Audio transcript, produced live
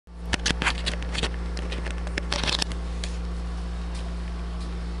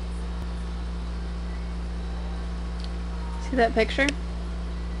See that picture?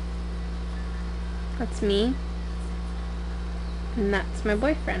 That's me. And that's my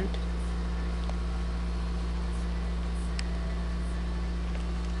boyfriend.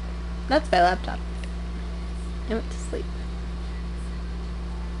 That's my laptop. I went to sleep.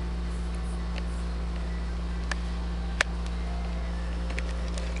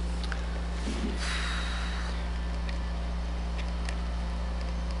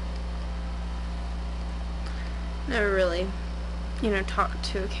 Never really, talked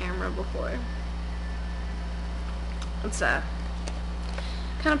to a camera before. It's kind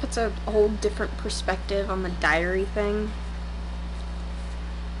of puts a whole different perspective on the diary thing.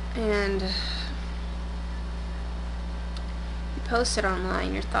 And you post it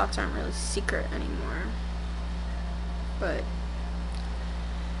online, your thoughts aren't really secret anymore. But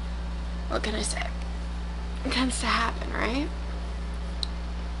what can I say? It tends to happen, right?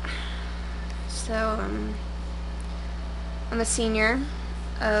 So, I'm a senior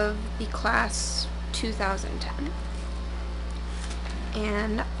of the class 2010.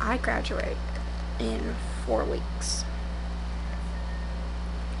 And I graduate in 4 weeks.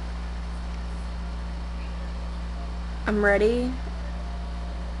 I'm ready,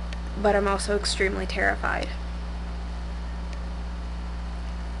 but I'm also extremely terrified.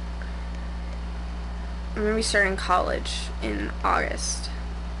 I'm going to be starting college in August.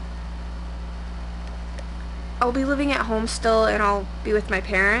 I'll be living at home still, and I'll be with my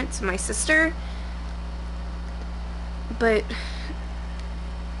parents and my sister, but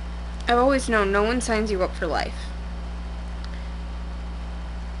I've always known no one signs you up for life.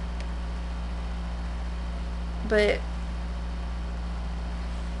 But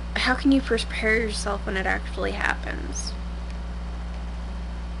how can you prepare yourself when it actually happens?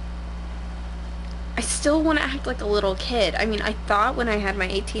 I still want to act like a little kid. I mean, I thought when I had my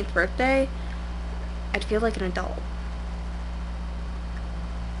 18th birthday, I'd feel like an adult.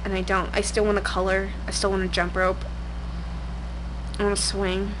 And I don't. I still want to color. I still want to jump rope. I want to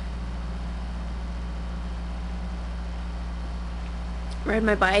swing. Ride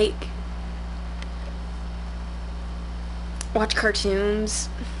my bike. Watch cartoons.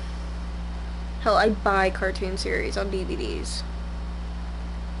 Hell, I buy cartoon series on DVDs.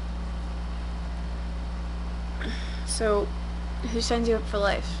 So, who signs you up for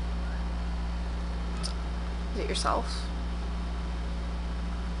life? Is it yourself?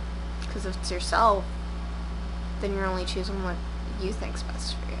 Because if it's yourself, then you're only choosing what you think's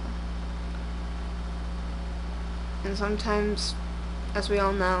best for you. And sometimes, as we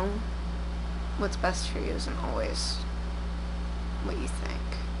all know, what's best for you isn't always what you think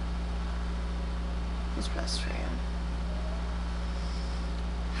is best for you.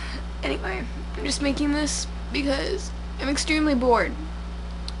 Anyway, I'm just making this because I'm extremely bored.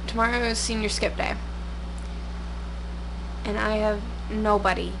 Tomorrow is senior skip day, and I have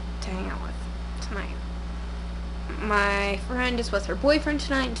nobody to hang out with tonight. My friend is with her boyfriend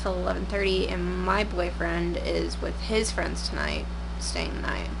tonight until 11:30, and my boyfriend is with his friends tonight, staying the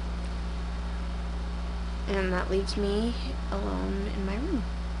night. And that leaves me alone in my room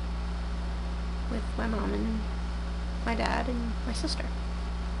with my mom and my dad and my sister.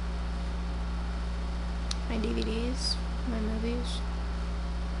 My DVDs, my movies,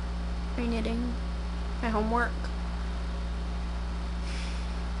 my knitting, my homework.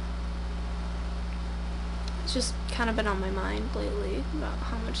 It's just kind of been on my mind lately about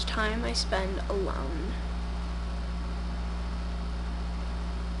how much time I spend alone.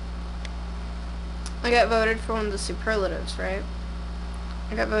 I got voted for one of the superlatives, right?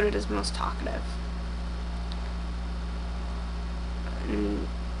 I got voted as most talkative. And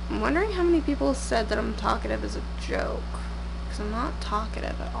I'm wondering how many people said that I'm talkative as a joke. Because I'm not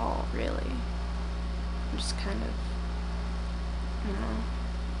talkative at all, really. I'm just kind of,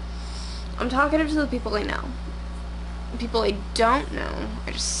 I'm talkative to the people I know. The people I don't know,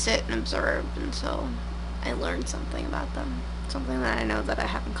 I just sit and observe until I learn something about them. Something that I know that I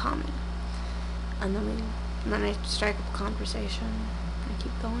have in common. And then I strike up a conversation. I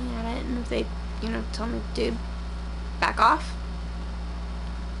keep going at it, and if they, tell me, dude, back off.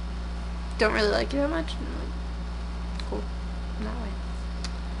 Don't really like you that much. I'm like, cool, in that way.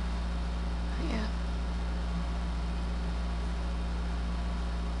 But yeah.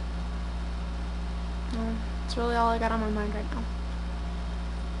 Well, that's really all I got on my mind right now.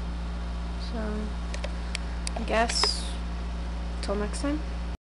 So, I guess, till next time.